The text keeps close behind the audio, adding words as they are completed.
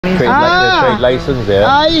Trade license, yeah.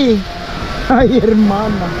 Ay,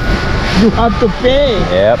 hermana. You have to pay.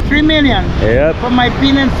 Yep. 3 million. Yep. For my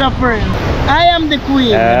pain and suffering. I am the queen.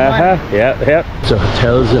 Yep. So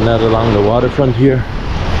hotels and that along the waterfront here.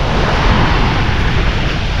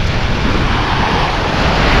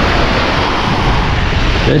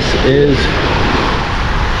 This is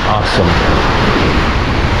awesome.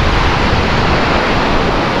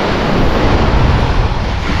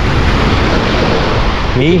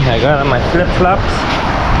 Me, I got on my flip-flops.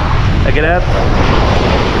 Look at that.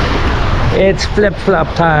 It's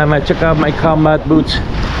flip-flop time. I took off my combat boots,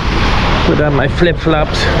 put on my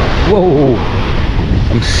flip-flops. Whoa,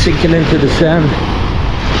 I'm sinking into the sand.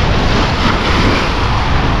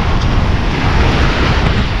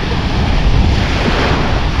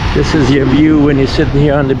 This is your view when you're sitting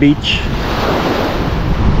here on the beach.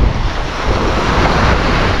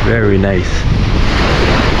 Very nice.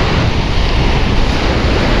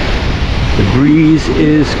 The breeze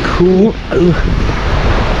is cool.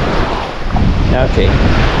 Okay.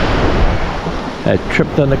 I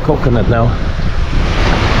tripped on the coconut now.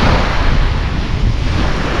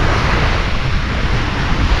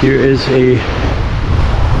 Here is a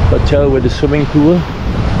hotel with a swimming pool.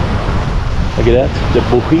 Look at that. The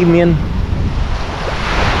Bohemian.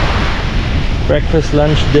 Breakfast,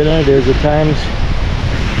 lunch, dinner. There's the times.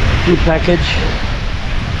 Food package.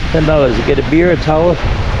 $10. You get a beer, a towel,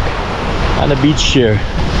 and a beach chair.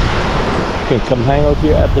 You can come hang out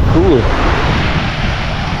here at the pool.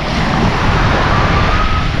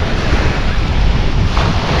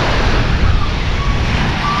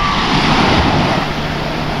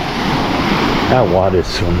 That water is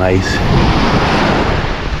so nice.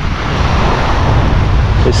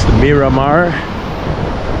 It's the Miramar.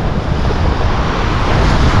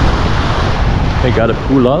 They got a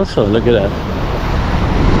pool also, look at that.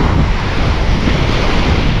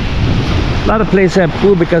 A lot of places have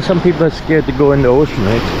pool because some people are scared to go in the ocean,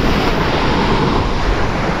 right?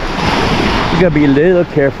 You gotta be a little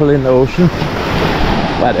careful in the ocean,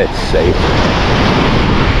 but it's safe.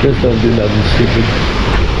 Just don't do nothing stupid.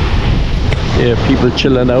 Yeah, people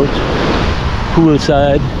chilling out,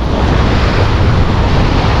 poolside.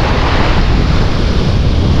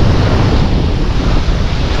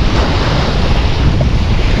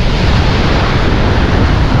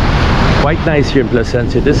 Quite nice here in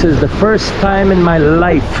Placencia. This is the first time in my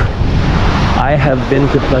life I have been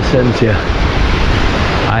to Placencia.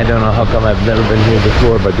 I don't know how come I've never been here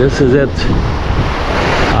before, but this is it.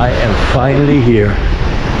 I am finally here.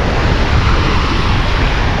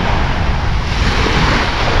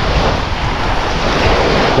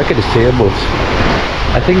 Look at the sailboats.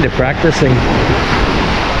 I think they're practicing.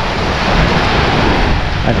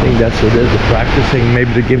 I think that's what it is, they're practicing.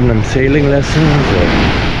 Maybe they're giving them sailing lessons, or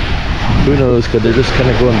who knows, because they're just kind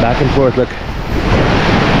of going back and forth. Look.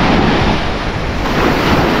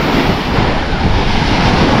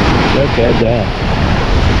 Look at that.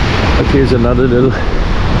 Look, here's another little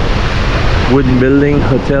wooden building,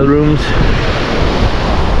 hotel rooms.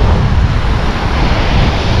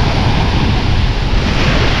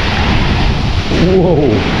 Whoa.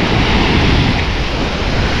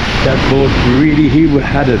 That boat really, he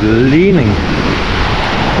had it leaning.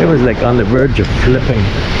 It was like on the verge of flipping.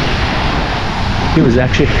 He was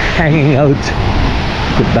actually hanging out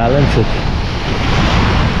to balance it.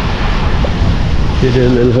 Here's a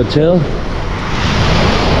little hotel.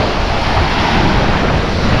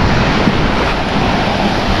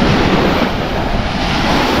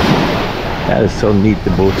 That is so neat, the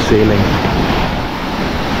boat sailing.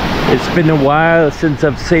 It's been a while since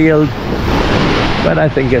I've sailed, but I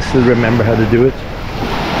think I still remember how to do it.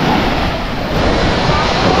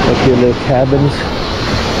 Look here, little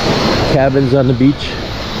cabins on the beach.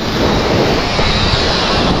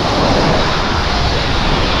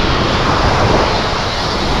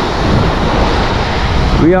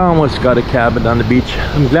 We almost got a cabin on the beach.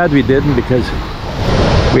 I'm glad we didn't, because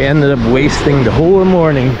we ended up wasting the whole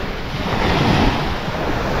morning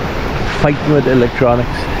fighting with electronics.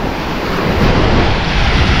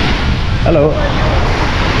 Hello.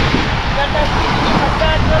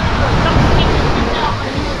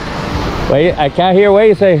 Wait, I can't hear what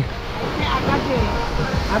you say.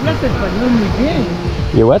 Hablas español muy bien.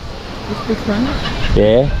 You what? You speak Spanish?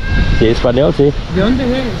 Yeah. Sí, español, sí. ¿De dónde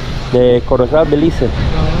eres? De Corozal, Belize.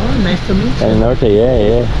 Oh, nice to meet you. El norte,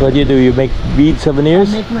 yeah. What do you do? You make bead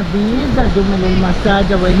souvenirs? I make my beads. I do my little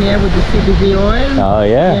massage over here with the CBD oil. Oh,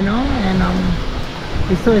 yeah. You know, and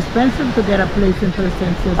it's so expensive to get a place in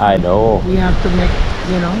Placencia. I know. We have to make,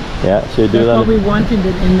 you know. Yeah, so you do that's that. What we want in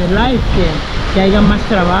the life, que haya más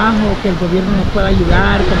trabajo, que el gobierno nos pueda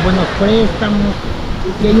ayudar con buenos préstamos,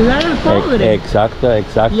 y ayudar al pobre. Exacto,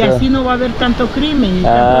 exacto. Y así no va a haber tanto crimen y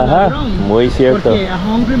tanto Ajá, ladrón. muy cierto. Porque a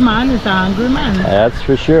hungry man is a hungry man. That's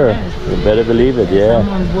for sure. Yes. You better believe it, Yes, yeah. I'm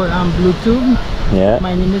on Bluetooth. Yeah.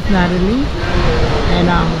 My name is Natalie. And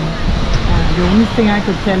the only thing I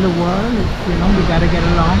could tell the world is, you know, we gotta get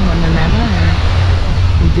along one another.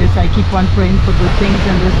 And I keep on praying for good things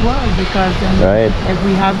in this world, because then if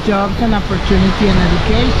we have jobs and opportunity and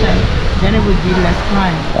education, then it would be less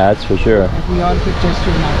crime. That's for sure. If we all could just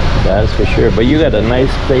unite. That's for sure. But you got a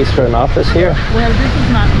nice place for an office here. Well, this is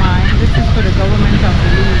not mine. This is for the government of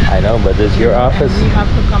Belize. I know, but this is your office. And we have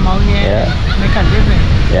to come out here and make a living.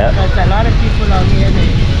 Yeah. Because a lot of people out here,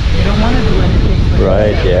 they don't want to do anything.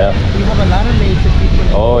 Right, yeah. We have a lot of lazy people.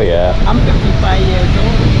 Oh, yeah. I'm 55 years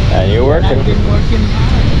old. And you're working. And I've been working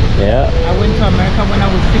hard. Yeah. I went to America when I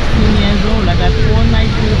was 16 years old. I got 4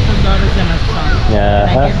 nice beautiful daughters and a son. Yeah.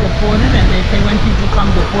 And I get deported, and they say when people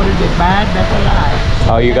come deported, they're bad. That's a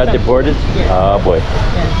lie. Oh, you got deported? Yes. Oh, boy.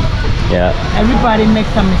 Yes. Yeah. Everybody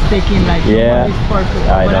makes a mistake in life. Yeah. Nobody's perfect.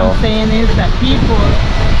 I What know. I'm saying is that people,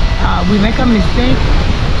 we make a mistake,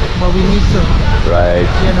 but we need to,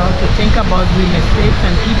 you know, to think about the mistakes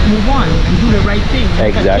and move on and do the right thing.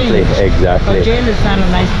 Exactly, exactly. But jail is not a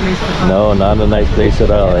nice place to go. No, not a nice place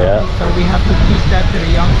at all, yeah. So we have to teach that to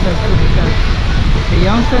the youngsters too, because the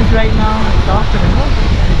youngsters right now talk to them.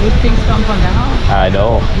 Good things come from the house. I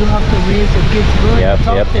know. You have to raise the kids good,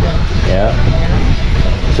 talk to them. Yeah. You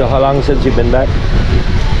know? So how long since you've been back?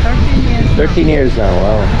 13 years. 13 years now,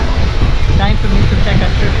 wow. Time for me to take a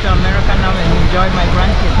trip to America now and enjoy my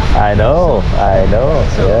grandkids. I know,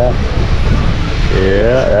 yeah.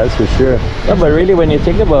 Yeah, that's for sure. No, but really, when you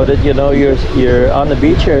think about it, you know, you're on the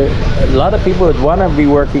beach here. A lot of people would want to be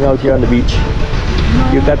working out here on the beach.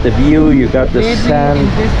 No, You got the view, you got the baby, sand. in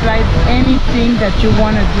this life, anything that you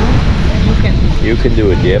want to do, you can do. You can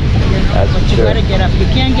do it, yep. You know, That's but for you sure. gotta get up. You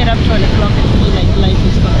can't get up 12 o'clock and feel like life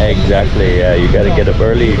is going to Exactly, yeah. You got to get up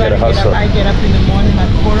early, you got to hustle. I get up in the morning at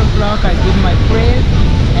 4 o'clock, I give my prayers,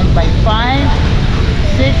 and by 5,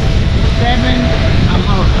 6, 7, I'm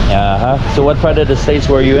out. So what part of the States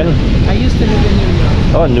were you in? I used to live in New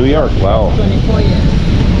York. Oh, New York, wow. 24 years.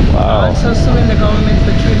 Wow. I'm also suing the government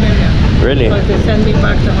for $3 million. Really? Because they send me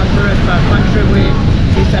back to Honduras, to a country where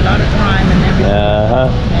there's a lot of crime and everything.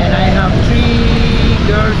 And I have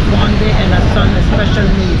 3 girls, 1 day, and a son with special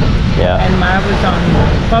needs. Yeah. And I was on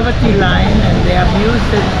poverty line, and they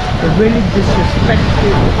abused it. They really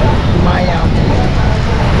disrespected my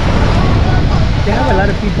they have a lot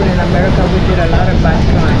of people in America who did a lot of bad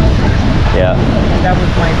crimes. Yeah. And that was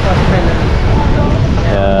my first felony.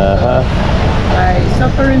 I'm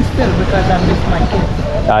suffering still because I miss my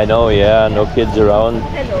kids. I know, yeah, no kids around.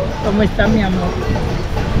 Hello. ¿Cómo está, mi amor?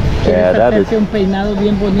 Yeah, that is un peinado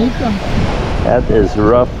bien bonito?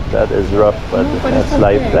 rough. That is rough, but No, but that's it's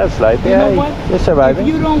life. okay. That's life. You Yeah, know what? you're surviving.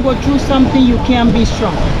 If you don't go through something, you can't be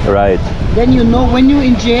strong. Right. Then you know when you're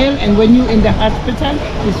in jail and when you're in the hospital,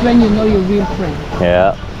 is when you know your real friend.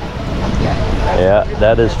 Yeah. Yeah,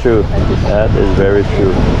 that is true. That is very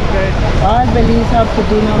true. All Belize have to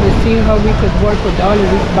do now is see how we could work with all of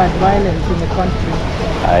this bad violence in the country.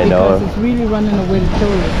 I know. Because it's really running away the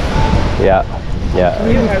tourists. Yeah. Yeah.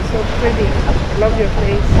 Really. You are so pretty. I love your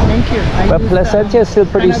face. Thank you. But Placencia is still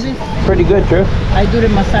pretty good, true. I do the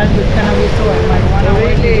massage with cannabis oil, marijuana oil,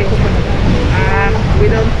 Really? and coconut. We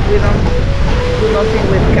don't do nothing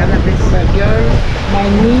with cannabis. But girl, my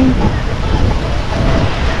knee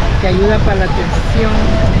que ayuda para la tensión.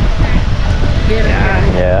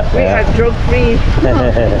 Yeah. We are drug free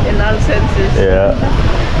in all senses. Yeah.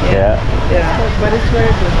 Yeah. But it's very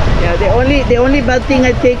good. Yeah. The only bad thing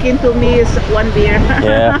I take into me is one beer.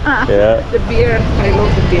 Yeah. Yeah. The beer. I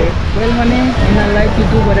love the beer. Well, honey, in our life you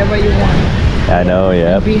do whatever you want. I know.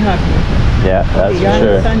 Yeah. And be happy. Yeah, that's You for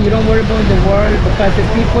sure. understand? You don't worry about the world because the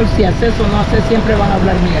people, si haces o no haces, siempre van a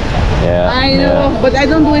hablar mierda. Yeah. I know, but I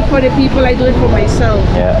don't do it for the people. I do it for myself.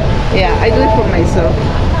 Yeah. Yeah, I do it for myself.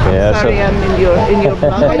 Yeah. Sorry, I'm in your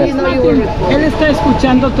blog. I didn't know you were Él recording. está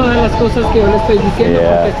escuchando todas las cosas que yo le estoy diciendo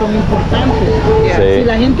Yeah. porque son importantes. Yeah. Sí. Si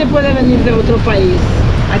la gente puede venir de otro país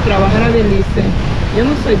a trabajar a Belize, yo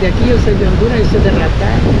no soy de aquí, yo soy de Honduras, yo soy de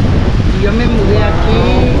Ratán. Y yo me mudé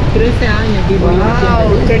aquí 13 años, vivo yo aquí en Wow,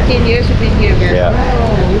 Belize. 13 years you've been here. Yeah.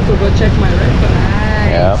 And you could go check my record.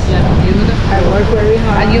 Nice. Yeah. Yeah, you know, I work very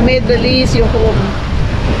hard. And you made Belize your home.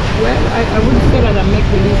 Well, I wouldn't say that I make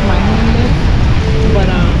Belize my home, but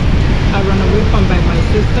I run away from by my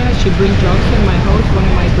sister. She brings drugs in my house. One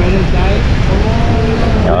of my brothers died.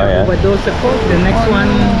 Oh, yeah. Overdose of coke. The next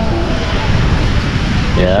one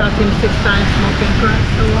They Yeah. shot him 6 times smoking crack.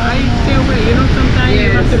 So I stay away. You know, sometimes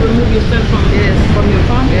you have to remove yourself from your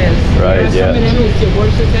family. Yes. Right, Some of yeah. them is your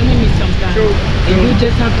worst enemy sometimes. True. And you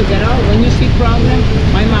just have to get out. When you see problems,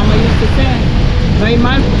 my mama used to say, no hay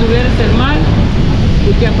mal, tú eres el mal, tú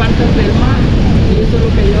te apartas del mal. Y eso es lo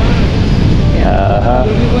que yo hago. Ajá.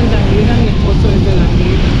 Yo vivo en Dangrida, mi esposo es de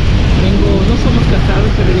Dangrida. No somos casados,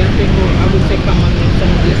 pero ya tengo, hago seca más de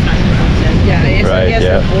 10 años. Yeah, eso Right, ya es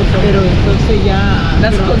yeah. esposo. Pero entonces ya...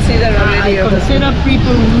 That's pero considered already I a consider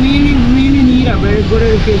people really need a very good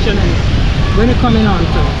education and when it coming on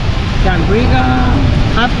to Dangrida,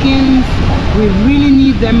 Hopkins, we really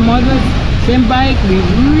need them mothers. Same bike, we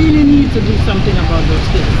really need to do something about those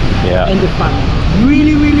kids Yeah. and the family.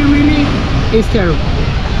 Really, it's terrible.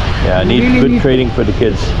 Yeah, We need really good need- training for the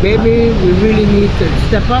kids. Baby, we really need to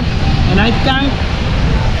step up. And I thank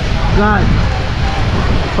God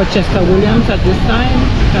for Chester Williams at this time.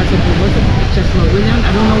 Because if it wasn't for Chester Williams,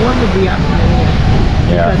 I don't know what would be happening here.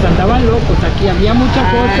 Yeah. Because andaban locos aquí. Había mucha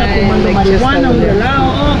cosa, fumando like marihuana, Chester un Williams. relajo.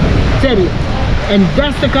 Oh, serio. And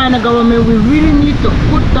that's the kind of government we really need to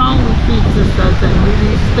put down with feet, sisters, and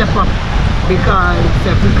really step up. Because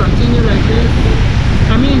if we continue like this,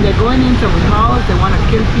 I mean, they're going into the house, they want to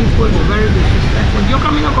kill people, they're very disrespectful. Yo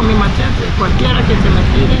camino con mi machete, cualquiera que se me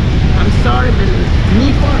tire, I'm sorry, but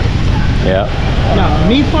me first. Yeah. No,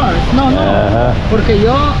 me first. No, Ajá. porque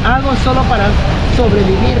yo hago solo para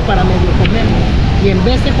sobrevivir, para medio comer. Y en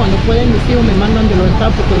veces cuando pueden mis hijos me mandan de los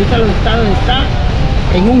estados, porque ahorita los estados están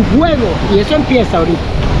en un juego, y eso empieza ahorita.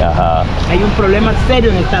 Ajá. Hay un problema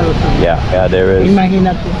serio en Estados Unidos. Yeah, there is.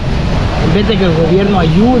 Imagínate, en vez de que el gobierno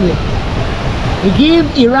ayude. We give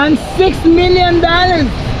Iran $6 million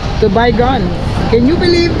to buy guns. Can you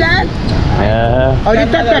believe that? Ajá.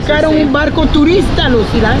 Ahorita atacaron un barco turista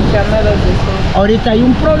los iraníes. Ahorita hay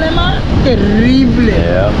un problema terrible.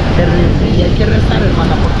 Yeah. Terrible. Y hay que rezar,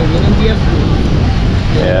 hermana, porque vienen días duros.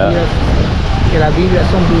 Vienen Yeah. días que la Biblia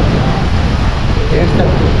son Biblia.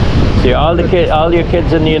 See, all your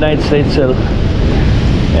kids in the United States still.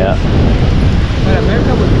 Yeah. But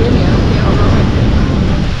America will kill me. I don't care how long I take.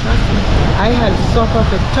 Trust me. I have suffered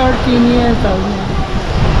for 13 years out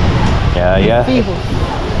here. Yeah. Feeble.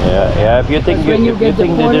 Yeah. If you think When if you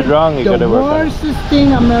think they did wrong, you the gotta work on it. worstest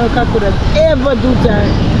thing America could have ever do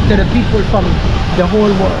to the people from the whole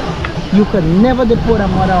world. You could never deport a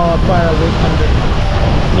mother or a father away from them.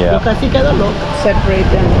 Yeah. Porque así quedó loco. Separate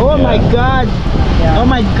them. Oh my Yeah. God. Yeah. Oh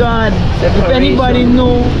my God. If Separation. anybody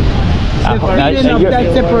knew the feeling of your-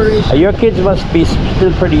 that separation. Your kids must be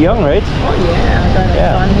still pretty young, right? Oh yeah, I got a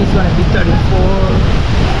Yeah. son, he's gonna be 34.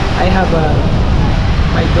 I have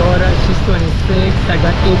my daughter, she's 26. I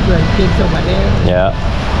got 8 grandkids over there. Yeah.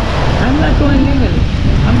 I'm not going legally.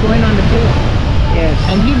 I'm going on the bill. Yes.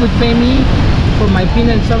 And he would pay me for my pain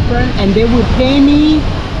and suffering, and they would pay me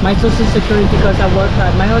my social security because I work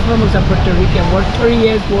hard. My husband was a Puerto Rican, worked 3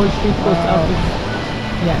 years, Wall Street Post Office.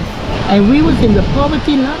 Yes. And we was in the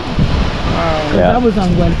poverty line. Yeah. I was on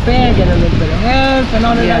welfare, get a little bit of help and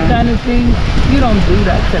all of that kind of thing. You don't do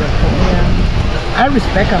that to the poor. I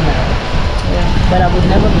respect America, but I would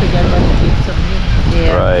never forget what it did to me.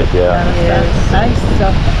 Yeah. Right. Yeah. Yes. I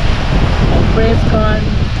suffer. And praise God,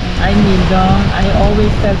 I kneel down. I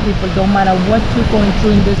always tell people, don't matter what you're going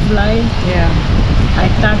through in this life, Yeah. I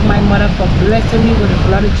thank my mother for blessing me with the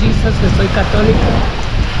blood of Jesus, que soy católica.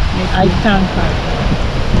 I thank her.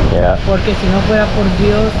 Yeah. Porque si no fuera por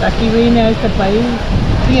Dios, aquí vine a este país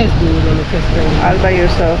y es duro lo que estoy. All by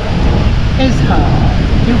yourself. It's hard.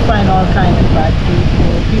 You find all kinds of bad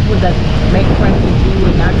people that make friends with you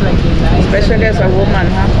and act like they're nice. Especially as a woman,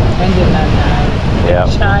 huh? And they're not nice. Yeah.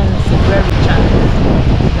 Childless, very childless.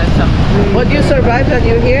 That's some really But you very- survived that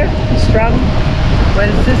you're here? Strong?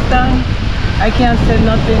 Well, sister, I can't say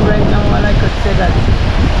nothing right now. All I could say that,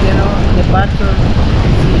 you know, the battle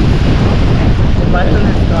is easy. The battle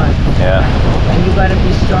is gone. Yeah. And you gotta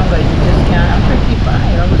be stronger. You just can't. I'm 55.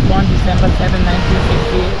 I was born December 7,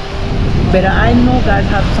 1968. But I know God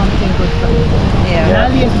has something good for me. Yeah.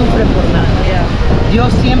 Nadie sufre por nada. Yeah.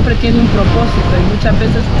 Dios siempre tiene un propósito y muchas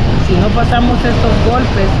veces si no pasamos estos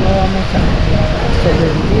golpes no vamos a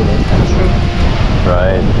sobrevivir.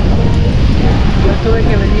 Right. Yo tuve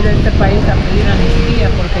que venir a este país a pedir amnistía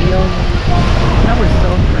porque yo I was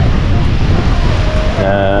so frightened. When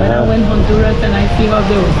I Uh-huh. went to Honduras and I see how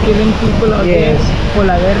they was giving people out there Yes. por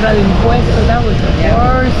la guerra de impuestos, that was the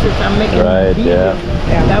worst. I'm making Right, videos.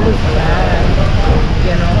 yeah. That was bad.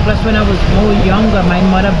 You know, plus when I was more younger, my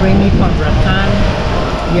mother bring me from Ratan,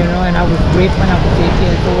 you know, and I was raped when I was 8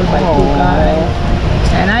 years old by 2 guys.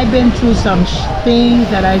 And I've been through some things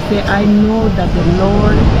that I say, I know that the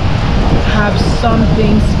Lord have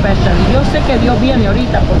something special. Yo sé que Dios viene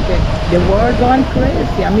ahorita porque the world gone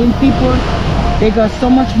crazy. I mean, people, they got so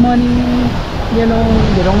much money, you know,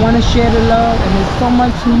 they don't want to share the love, and there's so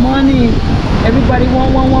much money. Everybody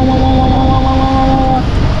want.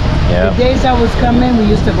 Yeah. The days I was coming, we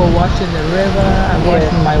used to go wash in the river. I washed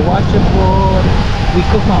in my washboard. We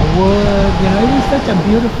cook on wood. You know, it was such a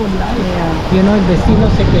beautiful life. Yeah. You know, el vecino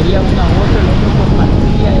se quería una a otro, el otro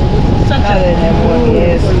compartía. It was such a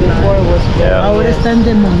Yes, beautiful before life. it was Yeah. Ahora está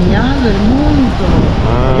endemoniado el mundo.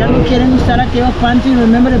 Ya no quieren usar aquellos panties.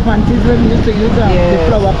 Remember the panties we used to use, the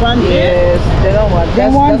flower panties? Yes, they don't want They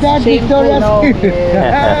want that shameful, Victoria's no, Secret.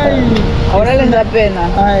 yes. Ay, Ahora les da pena.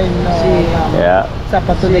 ay, no. Sí. no. Yeah.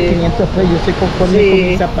 Zapatos de Sí. 500 pesos, yo soy conforme con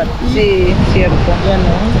mis zapatillos. Sí, cierto. Ya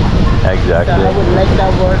no. So Exactly. I would like that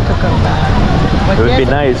word to come back. But It would be yes,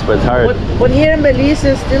 nice, but it's hard. But here in Belize,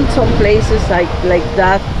 there's still some places like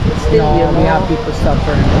that. Still, no, you know. we have people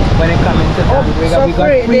suffering when it comes to that. Oh, We got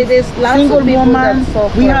suffering. free There's lots single of people woman. that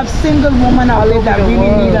suffer. We have single women out All there over that the really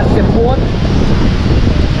need world. our support.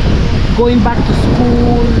 Going back to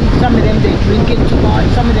school, some of them they drinking too much.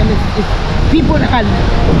 Some of them is people that had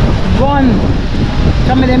gone.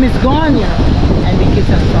 Some of them is gone, you know, and the kids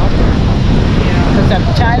are suffering. Because a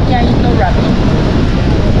child can't eat no rabbit.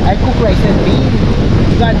 I cook rice and beans.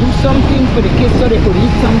 You gotta do something for the kids so they could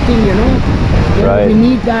eat something, you know. Right. We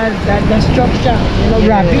need that structure, you know,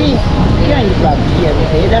 rabbit. You can't eat rabbit every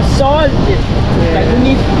day. That's salt. Like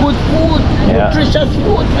we need good food, Yeah. nutritious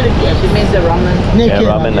food for the kids. She means the ramen. Yeah,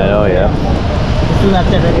 ramen, I know, yeah. Es una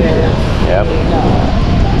terrible. Yep.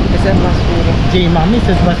 Esa es basura. Sí, mami,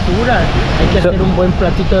 eso es basura. Hay que hacer un buen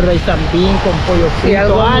platito de rice and bean con pollo Sí, frito,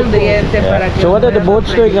 algo algo. nutriente Yeah. para que So what are the puedan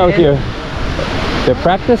boats doing out aprender. here? They're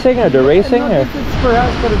practicing or they're racing? No, Or? this is for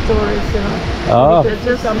us, for the tourists, you know. Oh, It's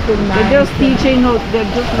just something nice. They're just teaching how, they're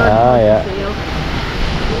just learning how to yeah. sail.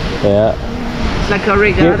 yeah. It's like a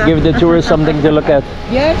regatta. Give the tourists something to look at.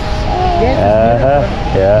 Yes, yes.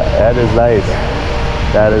 it's Yeah, that is nice.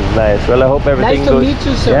 That is nice. Well, I hope everything Nice to goes. meet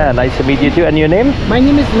you, sir. Yeah, nice to meet you too. And your name? beautiful. My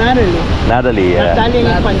name is Natalie. Natalie. Yeah. Natalia en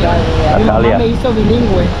español. Mi mamá Natalia. me hizo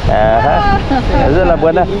bilingüe. Ajá. Esa es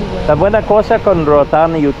la buena cosa con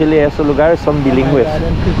Roatán y Utile, esos lugares son bilingües. Oh my God,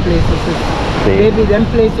 them two places is- Sí. Baby, them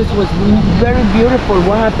places was very beautiful.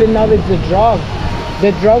 What happened now is the drugs.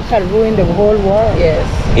 The drugs have ruined the whole world. Yes.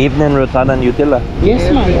 Even in Roatán and Utila.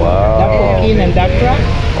 Yes, ma'am. Wow. That cocaine and that crack.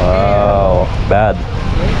 Wow. Bad.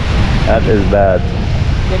 That is bad.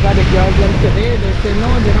 They got the girls them today. They say no,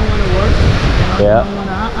 they don't want to work. They Yeah. don't want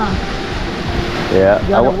to. Yeah. You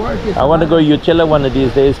gotta work, it's I want to hard. go Utila one of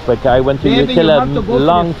these days, but I went to Baby, you Utila have to go a to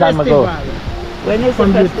long the time ago. festival. When is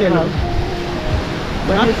From the Utila. festival?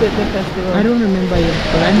 When is it the festival? I don't remember yet,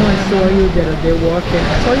 but I know I saw you there. They walking.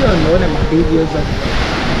 I saw you on one of my videos.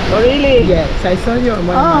 Oh, really? Yes, I saw you on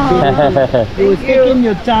one of my videos. You was Thank you. taking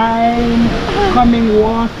your time, coming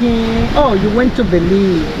walking. Oh, you went to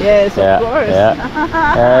Belize. Yes, Yeah. of course. Yeah.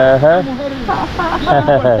 Uh-huh. Bien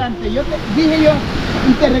importante. Yo te dije yo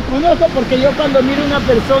y te reconozco porque yo cuando miro una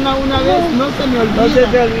persona una vez no se me olvida. No se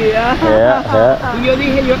te olvida. Yeah. Yeah. Y yo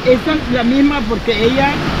dije yo, esa es la misma porque ella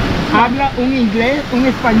habla un inglés, un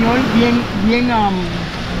español bien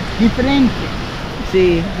diferente,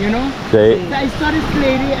 Sí. you know? Sí. So I saw this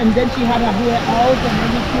lady and then she had her hair out and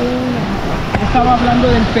everything. And estaba hablando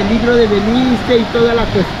del peligro de Belize y toda la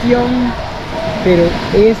cuestión. Pero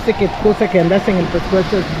que cosa que andas en el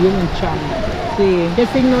pescuezo es bien hinchado. Sí. ¿Qué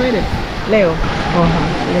signo eres? Leo. Ajá,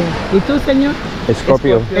 Leo. ¿Y tú, señor?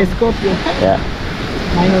 Scorpio. Escorpio. Yeah.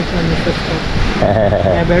 My husband is a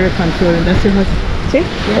Scorpio. Yeah, very controlling. That's your husband. Sí.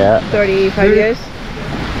 Yeah. 35 years.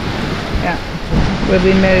 Yeah. We've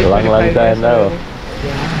been married Long, 25 long time years now. already.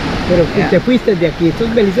 Pero Yeah. te fuiste de aquí. ¿Tú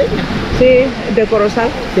es beliceña? Sí, de Corozal.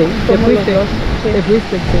 Sí, te Somos fuiste. los dos, sí. Te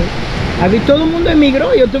fuiste, sí. A mí todo el mundo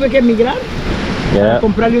emigró. Yo tuve que emigrar. Yeah.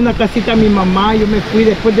 Comprarle una casita a mi mamá. Yo me fui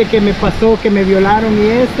después de que me pasó, que me violaron y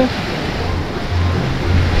eso.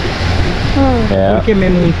 Yeah. Porque me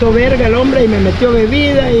montó verga el hombre y me metió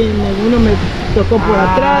bebida y uno me tocó por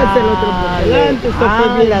atrás, el otro por delante. Esto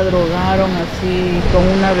fue bien. La drogaron así, con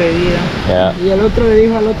una bebida. Yeah. Y el otro le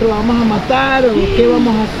dijo al otro, vamos a matar o qué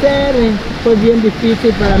vamos a hacer. Y fue bien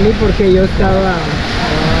difícil para mí porque yo estaba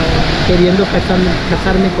queriendo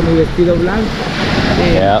casarme con mi vestido blanco.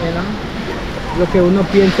 Yeah. You know? Lo que uno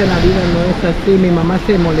piensa en la vida no es así. Mi mamá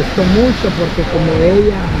se molestó mucho porque como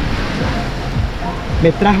ella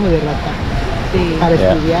me trajo de Rata Sí. para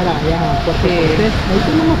Yeah. estudiar allá a Puerto Sí. Cortés. Ahí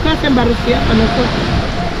tenemos casa en Barranquilla para nosotros.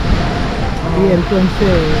 Y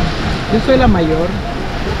entonces yo soy la mayor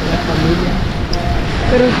de la familia.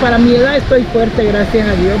 Pero para mi edad estoy fuerte, gracias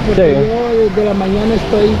a Dios, porque Sí. yo desde la mañana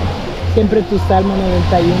estoy siempre tu Salmo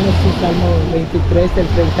 91, tu Salmo 23, el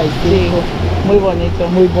 35. Muy bonito.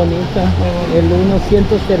 Muy bonito. El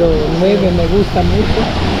 109 me gusta mucho.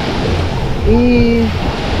 Y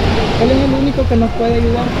él es el único que nos puede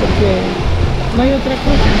ayudar porque no hay otra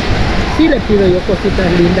cosa. Sí le pido yo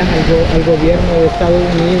cositas lindas al gobierno de Estados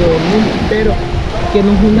Unidos, el mundo entero, que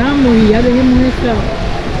nos unamos y ya dejemos esta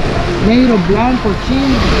negro, blanco,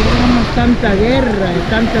 chino, que tenemos tanta guerra y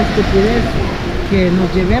tanta estupidez, que nos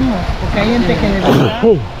llevemos, porque hay gente que de verdad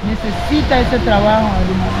necesita ese trabajo,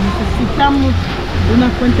 hermano. Necesitamos una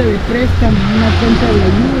fuente de préstamo, una fuente de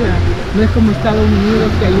ayuda. No es como Estados Unidos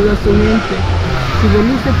que ayuda a su gente. Si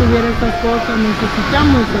Belize tuviera esas cosas,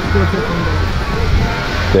 necesitamos esas cosas también.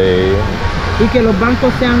 Sí. Y que los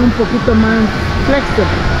bancos sean un poquito más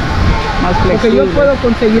flexibles. Más Porque flexible. yo puedo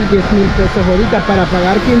conseguir 10,000 pesos ahorita para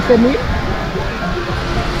pagar 15,000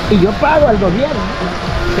 y yo pago al gobierno.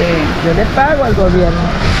 Sí. Yo le pago al gobierno.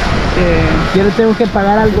 Yo le tengo que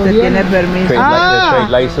pagar al Usted gobierno. tiene permiso. Trade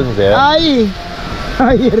license, yeah.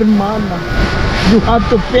 Ay, hermana. You have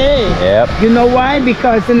to pay. Yep. You know why?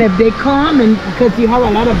 Because and if they come and because you have a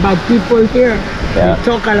lot of bad people here, Yeah. they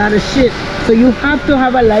talk a lot of shit. So you have to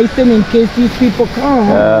have a license in case these people come.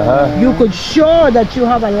 You could show that you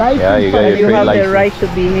have a license. Yeah, you got your You trade have the license. right to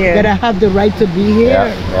be here. That I have the right to be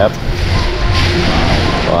here. Yeah. Yep.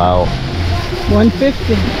 Wow.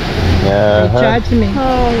 150. They charge me.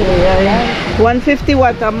 Oh, yeah. 150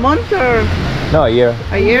 what, a month or No, a year.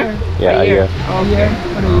 a year? Yeah, a year. A year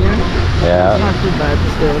for a year. Yeah. Not too bad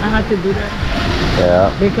still. I had to do that Yeah.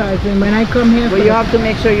 because when I come here But you have to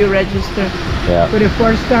make sure you register. Yeah. for the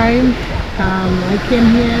first time, I came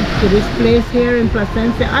here to this place here in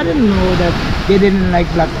Placencia. I didn't know that they didn't like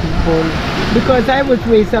black people because I was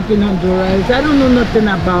raised up in Honduras. I don't know nothing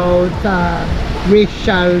about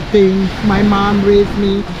racial things. My mom raised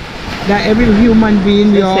me that every human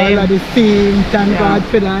being, we all same. are the same. Thank Yeah. God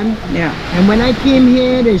for that. Yeah. And when I came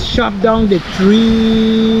here, they chopped down the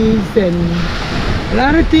trees and a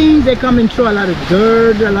lot of things. They come and throw a lot of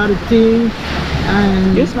dirt, a lot of things.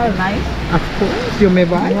 And You smell nice. of course, you may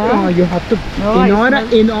buy. Yeah. You have to. No,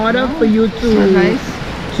 in order for you Smell to nice.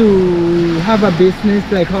 have a business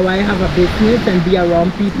like how I have a business and be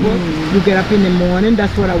around people, you get up in the morning.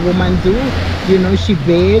 That's what a woman do. You know, she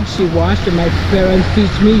bathes, she washes. And my parents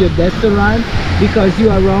teach me your restaurant because you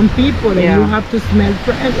are around people and Yeah. you have to smell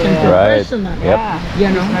fresh and Yeah. Right. professional. Yep. Yeah. You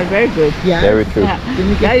know. Smell very good. Yeah. Very true. Yeah.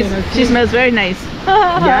 Tiene que Guys, ser así. she smells very nice.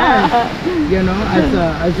 Yeah, you know,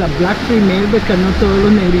 as a black female, porque no todos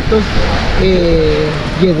los negritos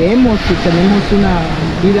llevemos y tenemos una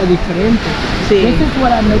vida diferente. Sí. This is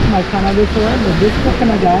what I make my cannabis oil. With this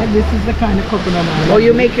coconut oil, this is the kind of coconut oil. Oh,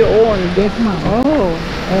 you make your own. Yes, ma'am. Oh.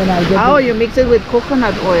 And I get Oh, it- you mix it with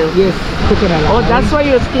coconut oil. Yes, coconut oil. Oh, that's why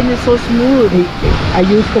your skin is so smooth. I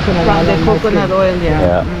use coconut From oil the on my coconut skin. oil, yeah.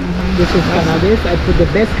 Yeah. This is cannabis. I put the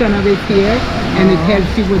best cannabis here, and it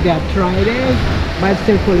helps you with the arthritis, bad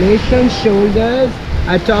circulation, shoulders.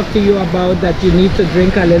 I talked to you about that you need to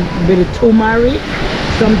drink a little bit of turmeric.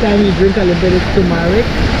 Sometimes you drink a little bit of turmeric.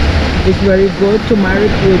 It's very good. Turmeric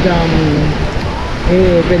with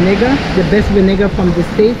vinegar, the best vinegar from the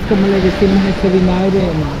States. Como le decimos ese vinagre.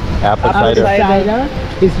 Apple Apple cider. cider.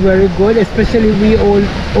 Is very good, especially we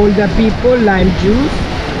older people. Lime juice,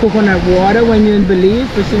 coconut water when you're in Belize,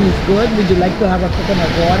 fishing is good. Would you like to have a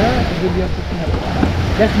coconut water? I'll give you a coconut water.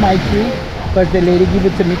 That's my treat, because the lady gave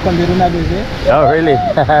it to me cuando era una bebé. Oh, really?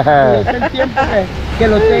 Y es el tiempo que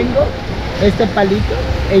lo tengo, este palito,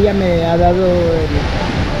 ella me ha dado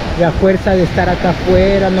la fuerza de estar acá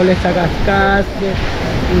afuera, no les hagas caso.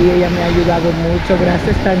 Y ella me ha ayudado mucho,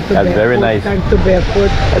 gracias. Thanks to That's very nice. Thanks to Barefoot.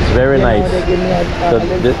 That's very You know, nice. they give me a So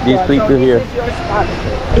little these spot. people here.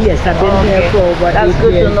 Yes, I've been here for over That's 8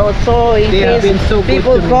 good years. to know. So in They have case been so good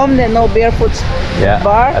people to me. come, they know Barefoot Yeah.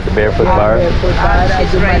 Bar. At the Barefoot Yeah, Bar. Barefoot Bar. I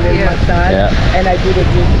she's do my right little here. massage, Yeah. and I do the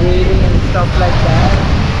drink reading and stuff like that.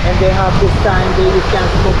 And they have this sign there you can't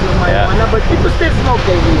smoke no marijuana, Yeah. but people still smoke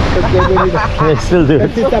their weed because they really They still do it.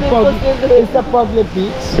 it's a public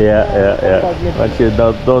beach. Yeah. But you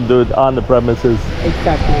don't do it on the premises.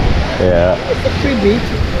 Exactly. Yeah. It's a free beach.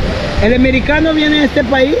 El americano viene a este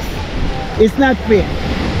país, it's not fair.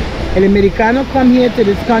 El americano come here to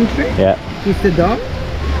this country, Yeah. he sit down,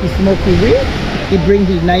 he smoke his weed, he bring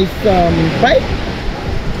his nice pipe,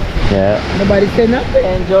 Yeah. nobody say nothing.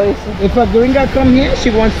 Enjoy. If a gringa come here, she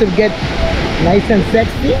wants to get nice and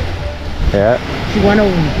sexy, Yeah. she want to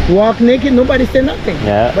walk naked, nobody say nothing.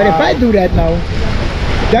 Yeah. But if I do that now,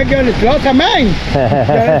 that girl is lost her mind.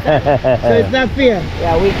 So it's not fair.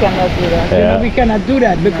 Yeah, we cannot do that. You Yeah. know, we cannot do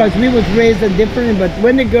that because we was raised different. But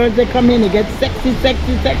when the girls they come in, they get sexy.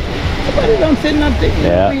 Nobody don't say nothing. You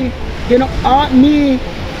know, Yeah. You know,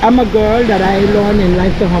 I'm a girl that I learn in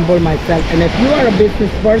life to humble myself. And if you are a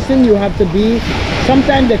business person, you have to be,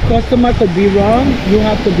 sometimes the customer could be wrong. You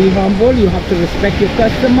have to be humble. You have to respect your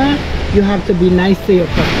customer. You have to be nice to your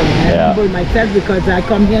customer. I humble myself because I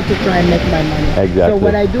come here to try and make my money. Exactly. So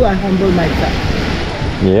what I do, I humble myself.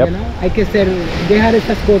 Yep. You know, hay que ser, dejar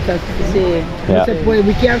esas cosas. Sí. No se puede,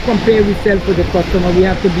 we can't compare ourselves with the customer. We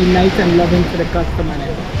have to be nice and loving to the customer.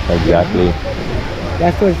 Exactly. You know?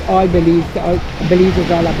 That's what all Belize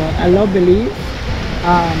is all about. I love Belize.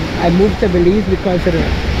 I moved to Belize because of the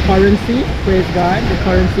currency. Praise God, the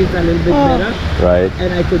currency is a little bit better. Right.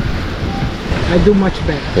 And I do much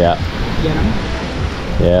better. Yeah. You know.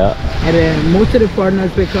 Yeah. And most of the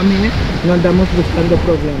foreigners we come here, no andamos buscando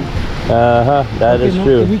problemas. That is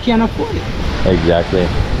true. We can't afford it. Exactly.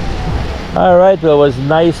 All right. Well, it was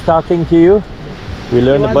nice talking to you. We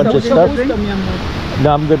learned a bunch of stuff.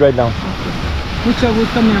 No, I'm good right now. Mucho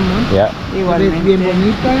gusto, mi amor. Yeah. Igualmente. Bien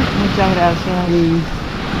bonita. Muchas gracias. Y...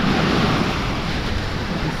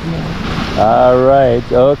 All right.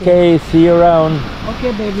 Okay. See you around.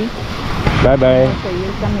 Okay, baby. Bye bye. Vamos a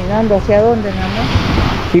seguir caminando. ¿Hacia dónde, mi amor?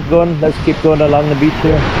 Keep going. Let's keep going along the beach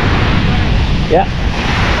here. Yeah.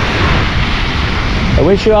 I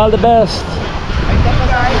wish you all the best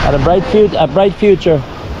and a bright future.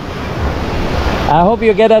 I hope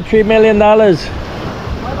you get that $3 million.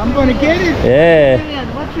 I'm gonna get it. Yeah.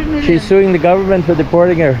 What 3 million? She's suing the government for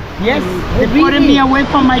deporting her. Yes, they putting me away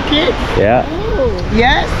from my kids. Yeah. Oh.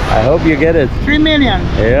 Yes, I hope you get it. 3 million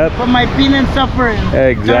Yep. for my pain and suffering.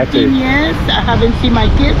 Exactly. 13 years, I haven't seen my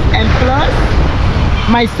kids, and plus,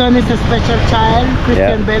 my son is a special child,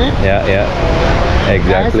 Christian Bennett. Yeah. Yeah.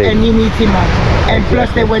 Exactly. Yes, and he needs him up. And plus,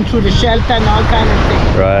 they went through the shelter and all kind of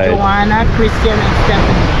things. Right. Joanna, Christian, and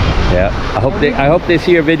Stephanie. Yeah. I hope they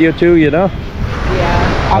see your video too. You know. Yeah.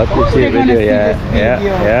 I hope they see They're your gonna video. see this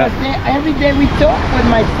video. Yeah. Because every day we talk with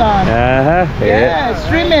my son. Yeah. Yes,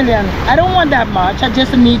 3 million. I don't want that much. I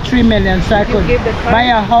just need 3 million so I could give the buy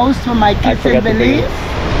a house for my kids in forgot to bring Belize.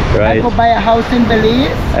 it. Right. I could buy a house in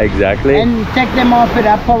Belize Exactly. and take them off with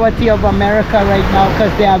that poverty of America right now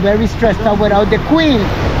because they are very stressed out without the queen.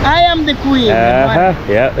 I am the queen.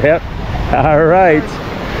 Yep. All right.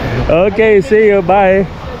 Okay. See you. Bye.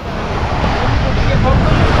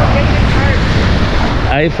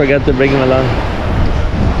 I forgot to bring him along.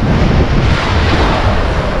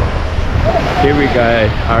 Here we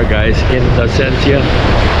are, guys, in Placencia.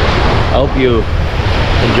 I hope you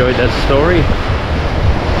enjoyed that story.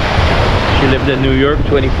 She lived in New York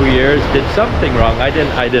 24 years, did something wrong. I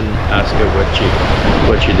didn't ask her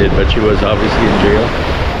what she did, but she was obviously in jail.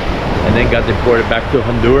 And then got deported back to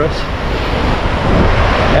Honduras.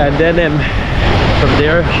 And then from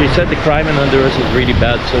there, she said the crime in Honduras is really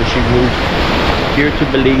bad, so she moved here to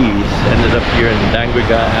Belize, ended up here in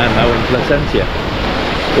Dangriga and now in Placencia.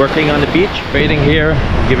 Working on the beach, bathing here,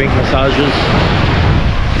 giving massages,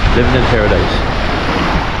 living in paradise.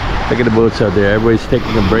 Look at the boats out there, everybody's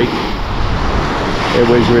taking a break.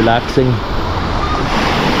 Everybody's relaxing.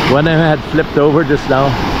 One of them had flipped over just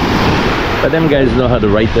now, but them guys know how to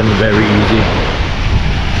right them very easy.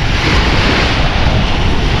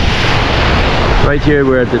 Right here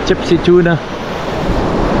we're at the Tipsy Tuna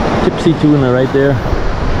right there.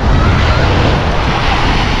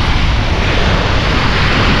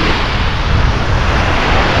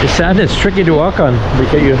 The sand is tricky to walk on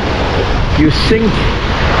because you sink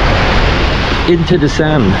into the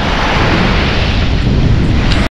sand.